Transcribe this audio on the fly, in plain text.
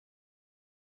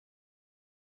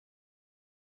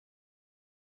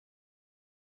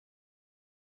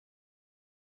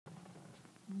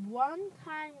1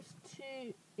 times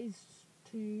 2 is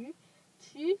 2.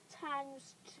 2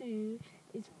 times 2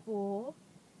 is 4.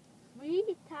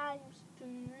 3 times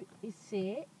 2 is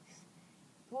 6.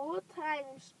 4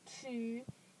 times 2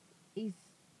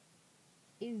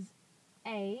 is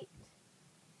 8.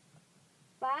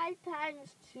 5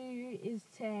 times 2 is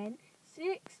 10.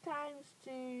 6 times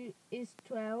 2 is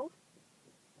 12.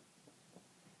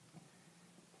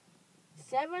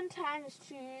 7 times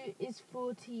 2 is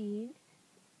 14.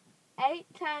 8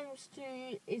 times 2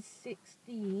 is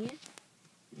 16.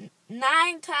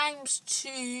 9 times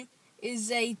 2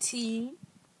 is 18.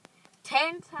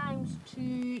 10 times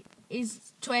 2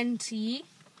 is 20.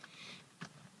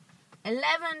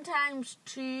 11 times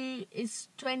 2 is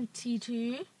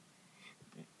 22.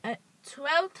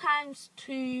 12 times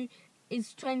 2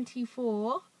 is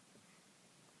 24.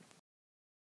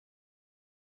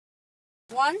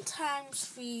 1 times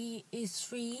 3 is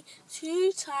 3.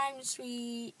 2 times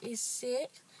 3 is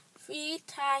 6. 3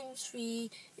 times 3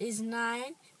 is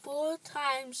 9. 4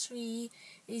 times 3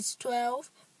 is 12.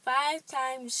 5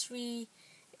 times 3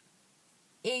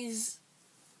 is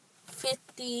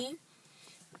 15.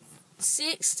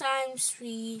 6 times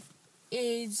 3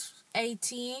 is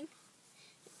 18.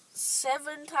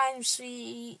 7 times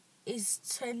 3 is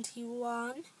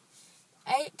 21.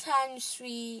 8 times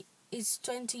 3 is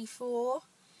 24.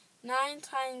 9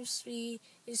 times 3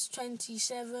 is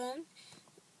 27.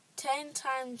 10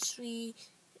 times 3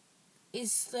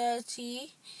 is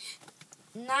 30.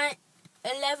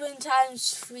 11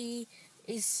 times 3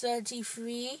 is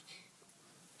 33.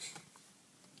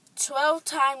 12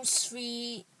 times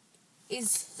 3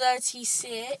 is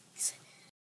 36.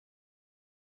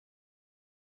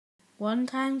 1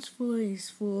 times 4 is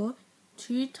 4.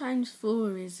 2 times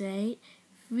 4 is 8.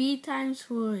 3 times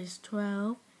 4 is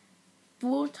 12.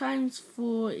 4 times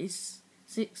 4 is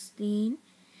 16.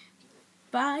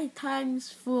 5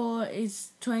 times 4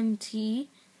 is 20.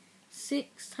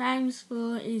 6 times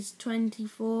 4 is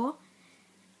 24.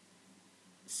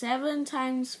 7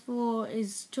 times 4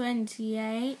 is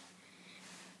 28.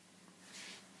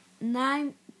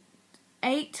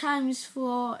 8 times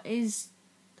 4 is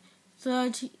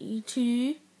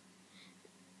 32.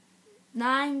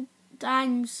 9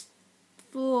 times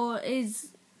 4 is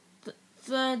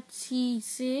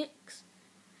 36.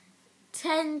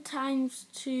 10 times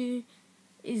 2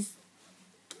 is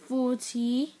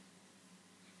 40.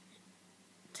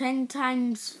 10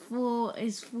 times 4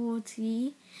 is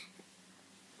 40.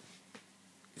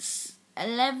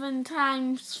 11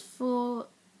 times 4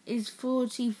 is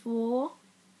 44.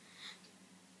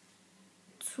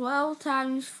 12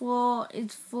 times 4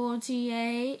 is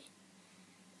 48.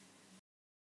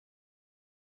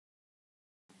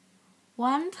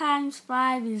 1 times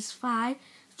 5 is 5.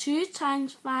 2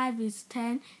 times 5 is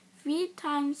 10. 3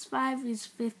 times 5 is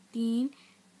 15.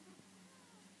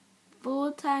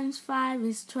 4 times 5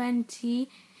 is 20.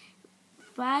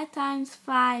 5 times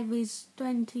 5 is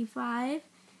 25.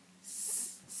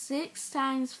 6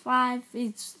 times 5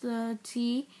 is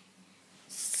 30.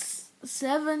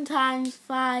 7 times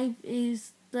 5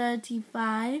 is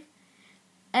 35.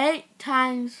 8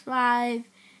 times 5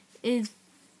 is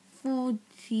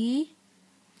 40.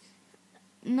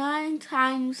 9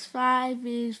 times 5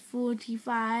 is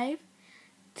 45.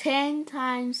 10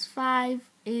 times 5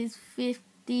 is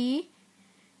 50.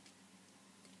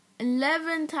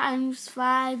 11 times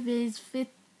 5 is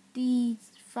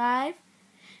 55.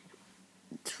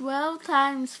 12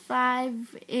 times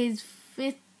 5 is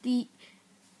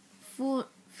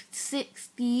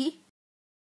 60.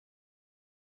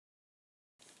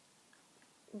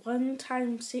 1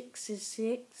 times 6 is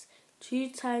 6. 2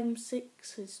 times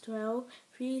 6 is 12.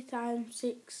 3 times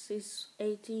 6 is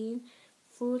 18.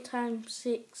 4 times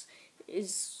 6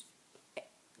 is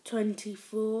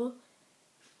 24.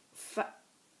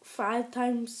 5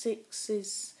 times 6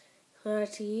 is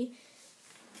 30.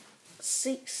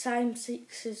 6 times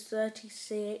 6 is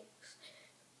 36.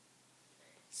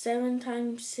 7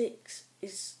 times 6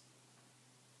 is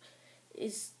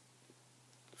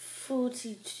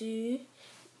 42.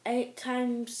 8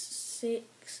 times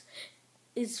 6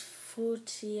 is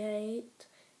 48.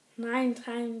 9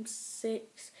 times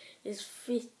 6 is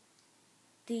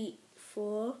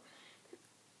 54.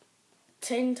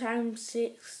 10 times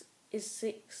 6 is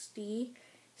 60.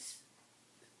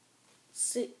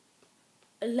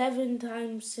 11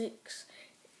 times 6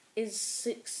 is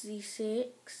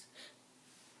 66.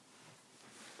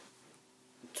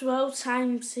 12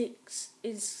 times 6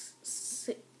 is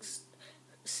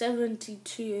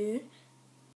 72.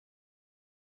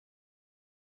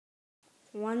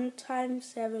 1 times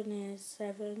 7 is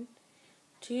 7.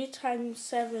 2 times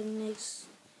 7 is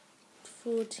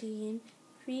 14.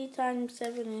 3 times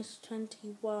 7 is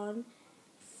 21.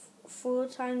 4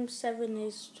 times 7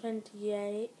 is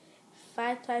 28.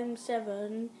 5 times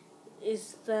 7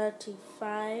 is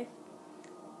 35.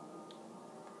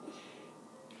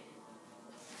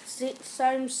 6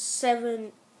 times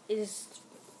 7 is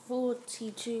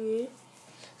 42.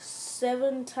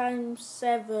 7 times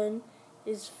 7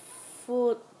 is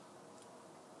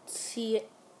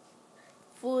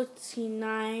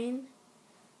 49.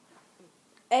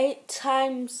 8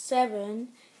 times 7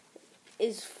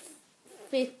 is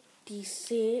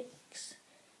 56.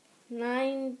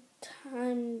 9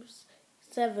 times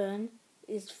 7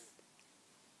 is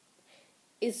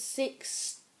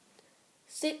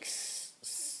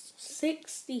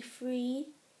 63.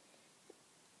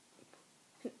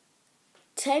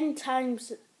 10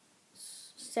 times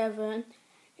 7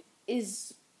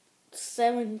 is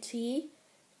 70.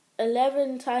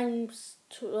 11 times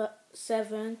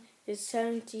 7 is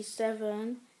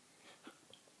 77.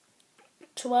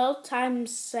 12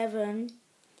 times 7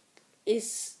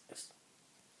 is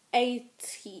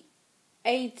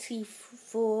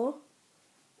 84.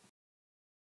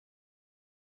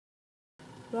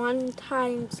 1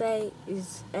 times 8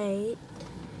 is 8.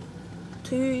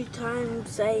 2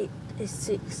 times 8 is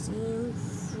 16.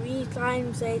 3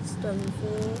 times 8 is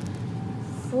 24.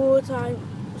 4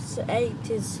 times 8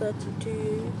 is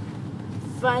 32.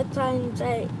 5 times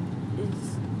 8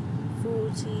 is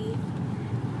 40.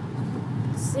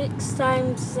 6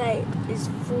 times 8 is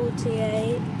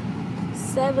 48.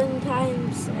 7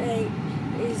 times 8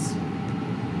 is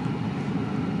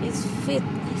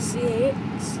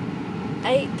 56.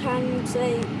 8 times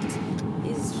 8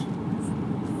 is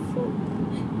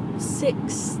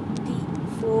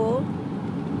 64.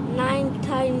 9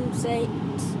 times 8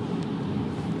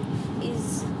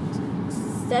 is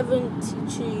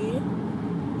 72.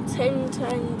 10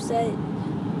 times 8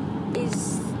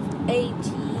 is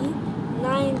 80.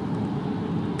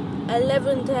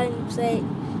 11 times 8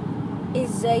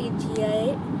 is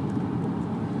 88.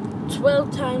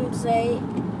 12 times 8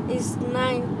 is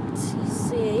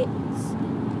 96.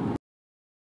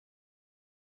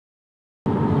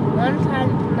 1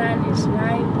 times 9 is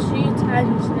 9. 2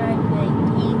 times 9 is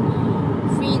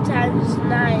 18. 3 times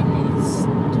 9 is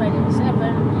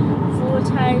 27. 4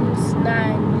 times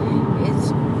 9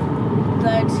 is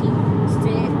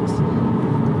 36.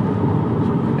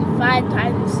 5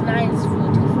 times 9 is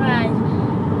 45.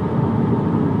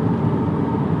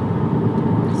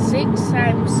 6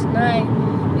 times 9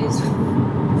 is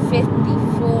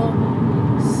 54.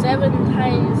 7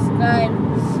 times 9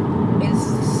 is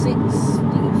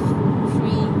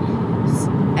 63.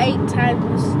 8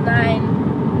 times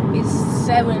 9 is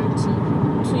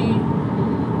 72.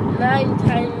 9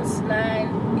 times 9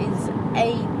 is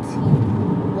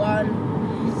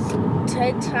 81.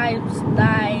 10 times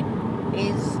 9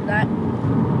 is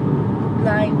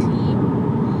 90.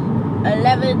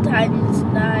 11 times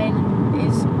 9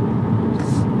 is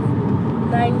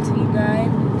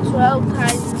 99. 12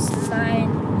 times 9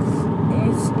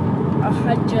 is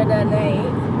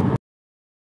 108.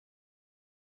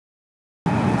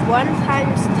 1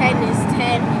 times 10 is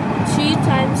 10. 2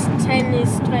 times 10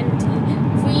 is 20.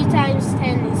 3 times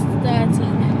 10 is 30.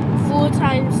 4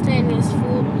 times 10 is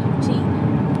 40.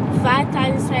 5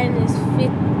 times 10 is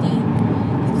 50.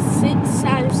 6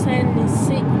 times 10 is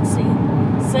 60.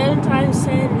 7 times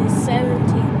 10 is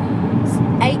 70.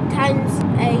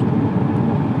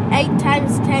 8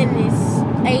 times 10 is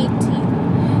 80.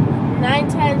 9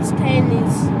 times 10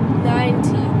 is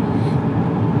 90.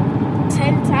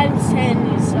 10 times 10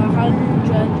 is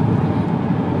 100.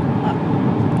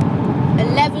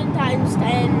 11 times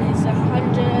 10 is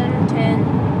 110.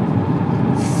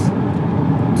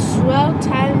 12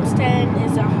 times 10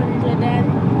 is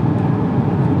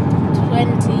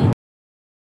 120.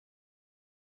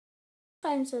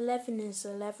 Times 11 is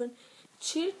 11.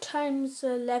 2 times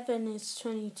 11 is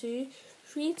 22.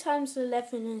 3 times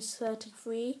 11 is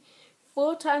 33.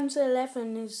 4 times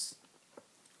 11 is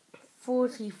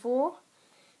 44.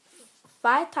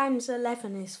 5 times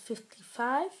 11 is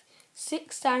 55.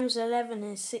 6 times 11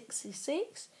 is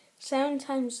 66. 7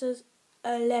 times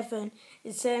 11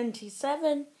 is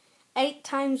 77. 8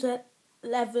 times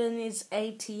 11 is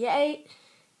 88.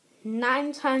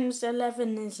 9 times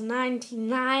 11 is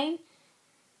 99.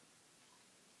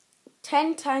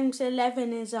 10 times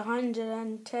 11 is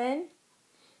 110.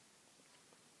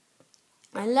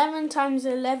 11 times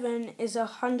 11 is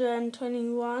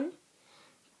 121.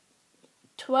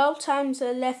 12 times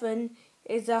 11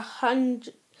 is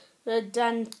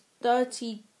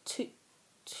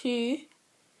 132.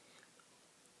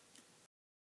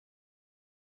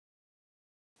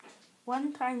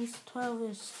 1 times 12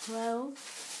 is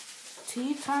 12.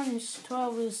 2 times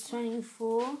 12 is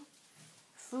 24.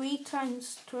 3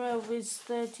 times 12 is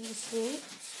 36.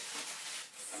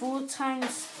 4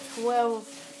 times 12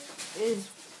 is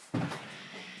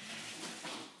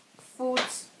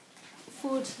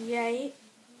 48.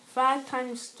 5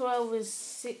 times 12 is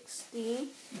 60.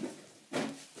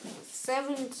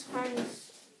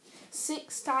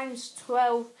 6 times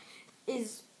 12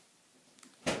 is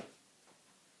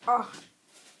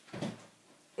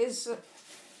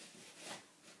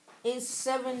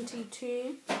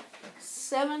 72.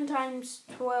 7 times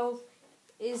 12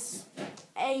 is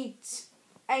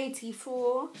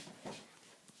 84.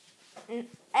 And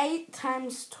 8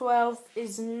 times 12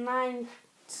 is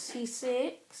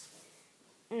 96.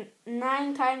 And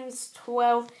 9 times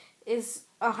 12 is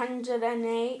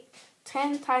 108.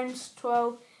 10 times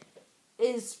 12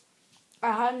 is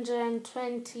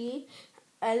 120.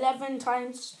 11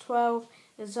 times 12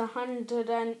 is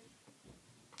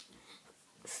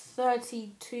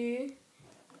 132.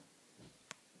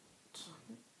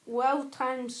 12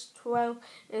 times 12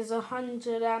 is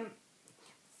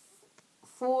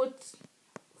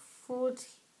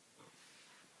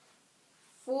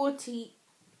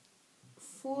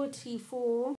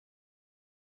 144.